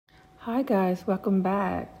Hi, guys, welcome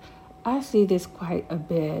back. I see this quite a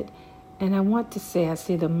bit, and I want to say I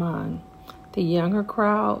see it among the younger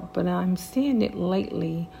crowd, but I'm seeing it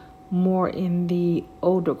lately more in the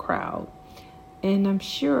older crowd. And I'm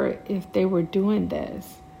sure if they were doing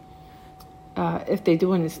this, if they're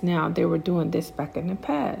doing this now, they were doing this back in the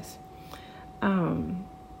past. Um,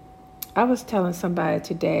 I was telling somebody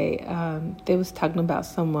today, they was talking about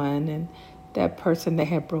someone and that person they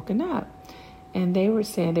had broken up. And they were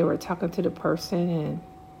saying they were talking to the person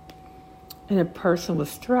and the person was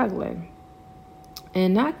struggling.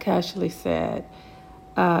 And I casually said,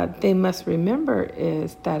 they must remember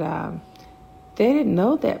is that they didn't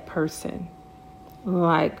know that person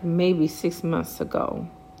like maybe 6 months ago.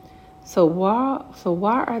 So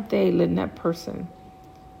why are they letting that person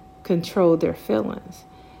control their feelings?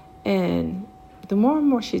 And the more and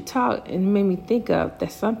more she talked, it made me think of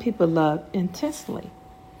that some people love intensely.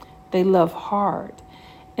 They love hard.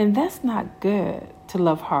 And that's not good to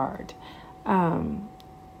love hard.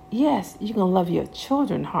 Yes, you can love your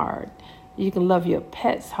children hard. You can love your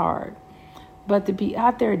pets hard. But to be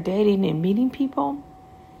out there dating and meeting people,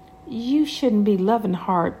 you shouldn't be loving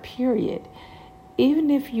hard, period. Even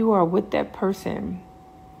if you are with that person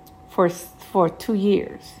for 2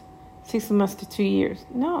 years, 6 months to 2 years.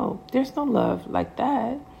 No, there's no love like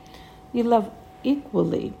that. You love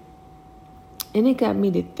equally. And it got me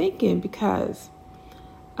to thinking because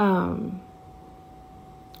when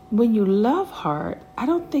you love hard, I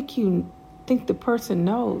don't think you think the person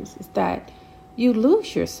knows is that you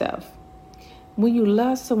lose yourself. When you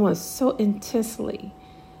love someone so intensely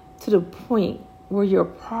to the point where you're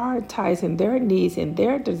prioritizing their needs and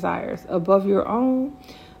their desires above your own,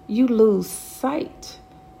 you lose sight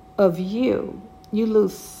of you. You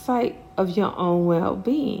lose sight of your own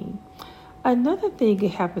well-being. Another thing can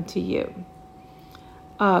happen to you.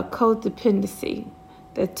 Codependency,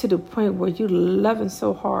 that to the point where you loving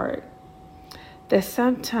so hard that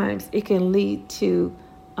sometimes it can lead to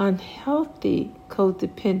unhealthy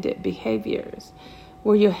codependent behaviors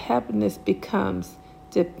where your happiness becomes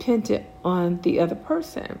dependent on the other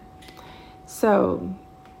person. So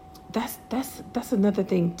that's another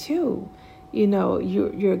thing too. You know,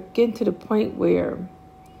 you're getting to the point where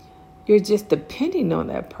you're just depending on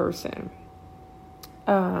that person.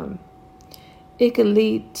 It could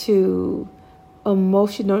lead to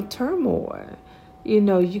emotional turmoil. You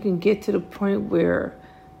know, you can get to the point where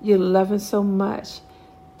you're loving so much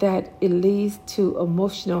that it leads to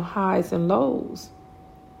emotional highs and lows.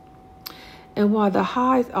 And while the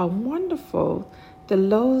highs are wonderful, the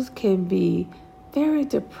lows can be very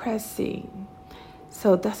depressing.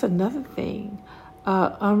 So that's another thing.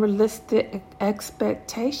 Unrealistic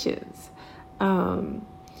expectations.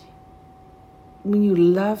 When you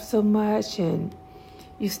love so much and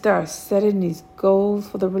you start setting these goals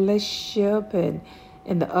for the relationship and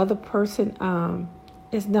the other person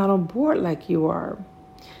is not on board like you are.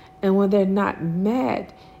 And when they're not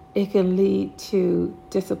met, it can lead to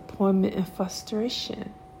disappointment and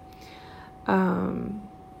frustration. So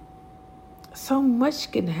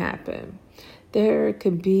much can happen. There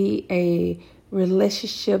can be a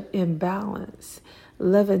relationship imbalance.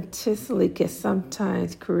 Love intensely can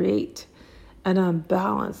sometimes create an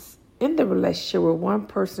unbalance in the relationship where one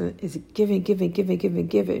person is giving.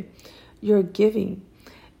 You're giving,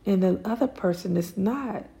 and the other person is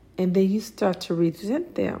not. And then you start to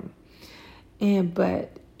resent them.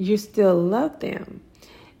 But you still love them.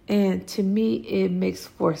 And to me, it makes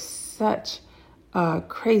for such a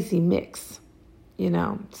crazy mix. You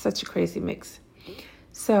know, such a crazy mix.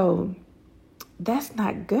 So that's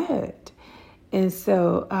not good. And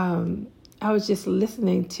so I was just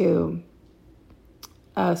listening to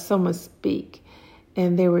someone speak,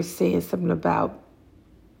 and they were saying something about,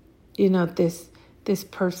 you know, this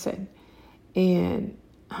person. And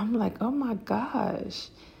I'm like, oh my gosh,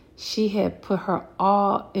 she had put her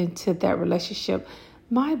all into that relationship.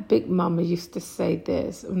 My big mama used to say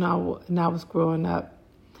this when I was growing up.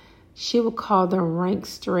 She would call them rank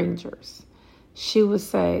strangers. She would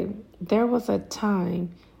say, there was a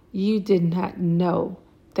time you did not know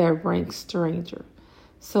that rank stranger.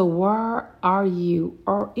 So why are you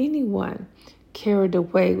or anyone carried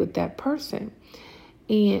away with that person?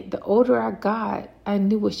 And the older I got, I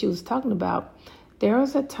knew what she was talking about. There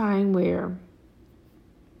was a time where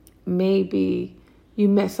maybe you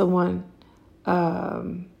met someone a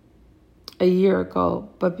year ago,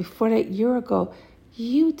 but before that year ago,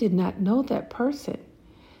 you did not know that person.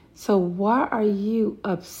 So why are you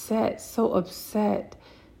upset, so upset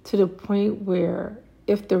to the point where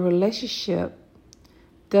if the relationship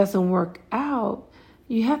doesn't work out,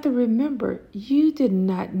 you have to remember you did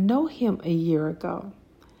not know him a year ago.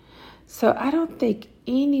 So I don't think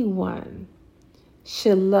anyone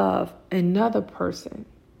should love another person.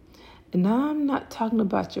 And I'm not talking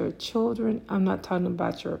about your children. I'm not talking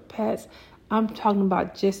about your pets. I'm talking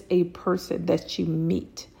about just a person that you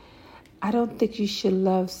meet. I don't think you should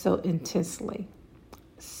love so intensely.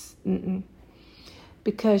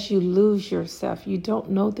 Because you lose yourself. You don't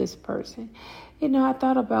know this person. I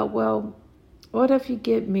thought about, well, what if you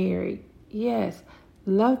get married? Yes,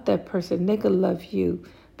 love that person. They could love you.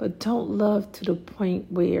 But don't love to the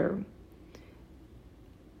point where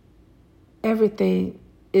everything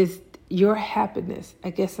is your happiness, I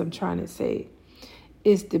guess I'm trying to say,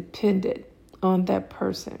 is dependent on that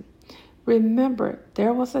person. Remember,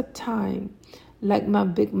 there was a time, like my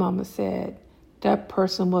big mama said, that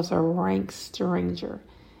person was a rank stranger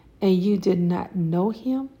and you did not know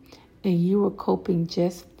him and you were coping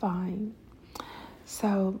just fine.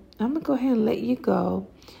 So I'm going to go ahead and let you go.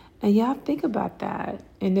 And y'all think about that.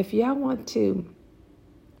 And if y'all want to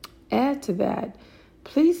add to that,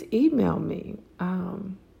 please email me.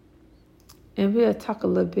 And we'll talk a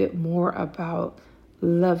little bit more about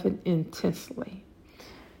loving intensely.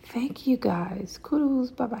 Thank you guys.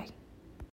 Kudos. Bye-bye.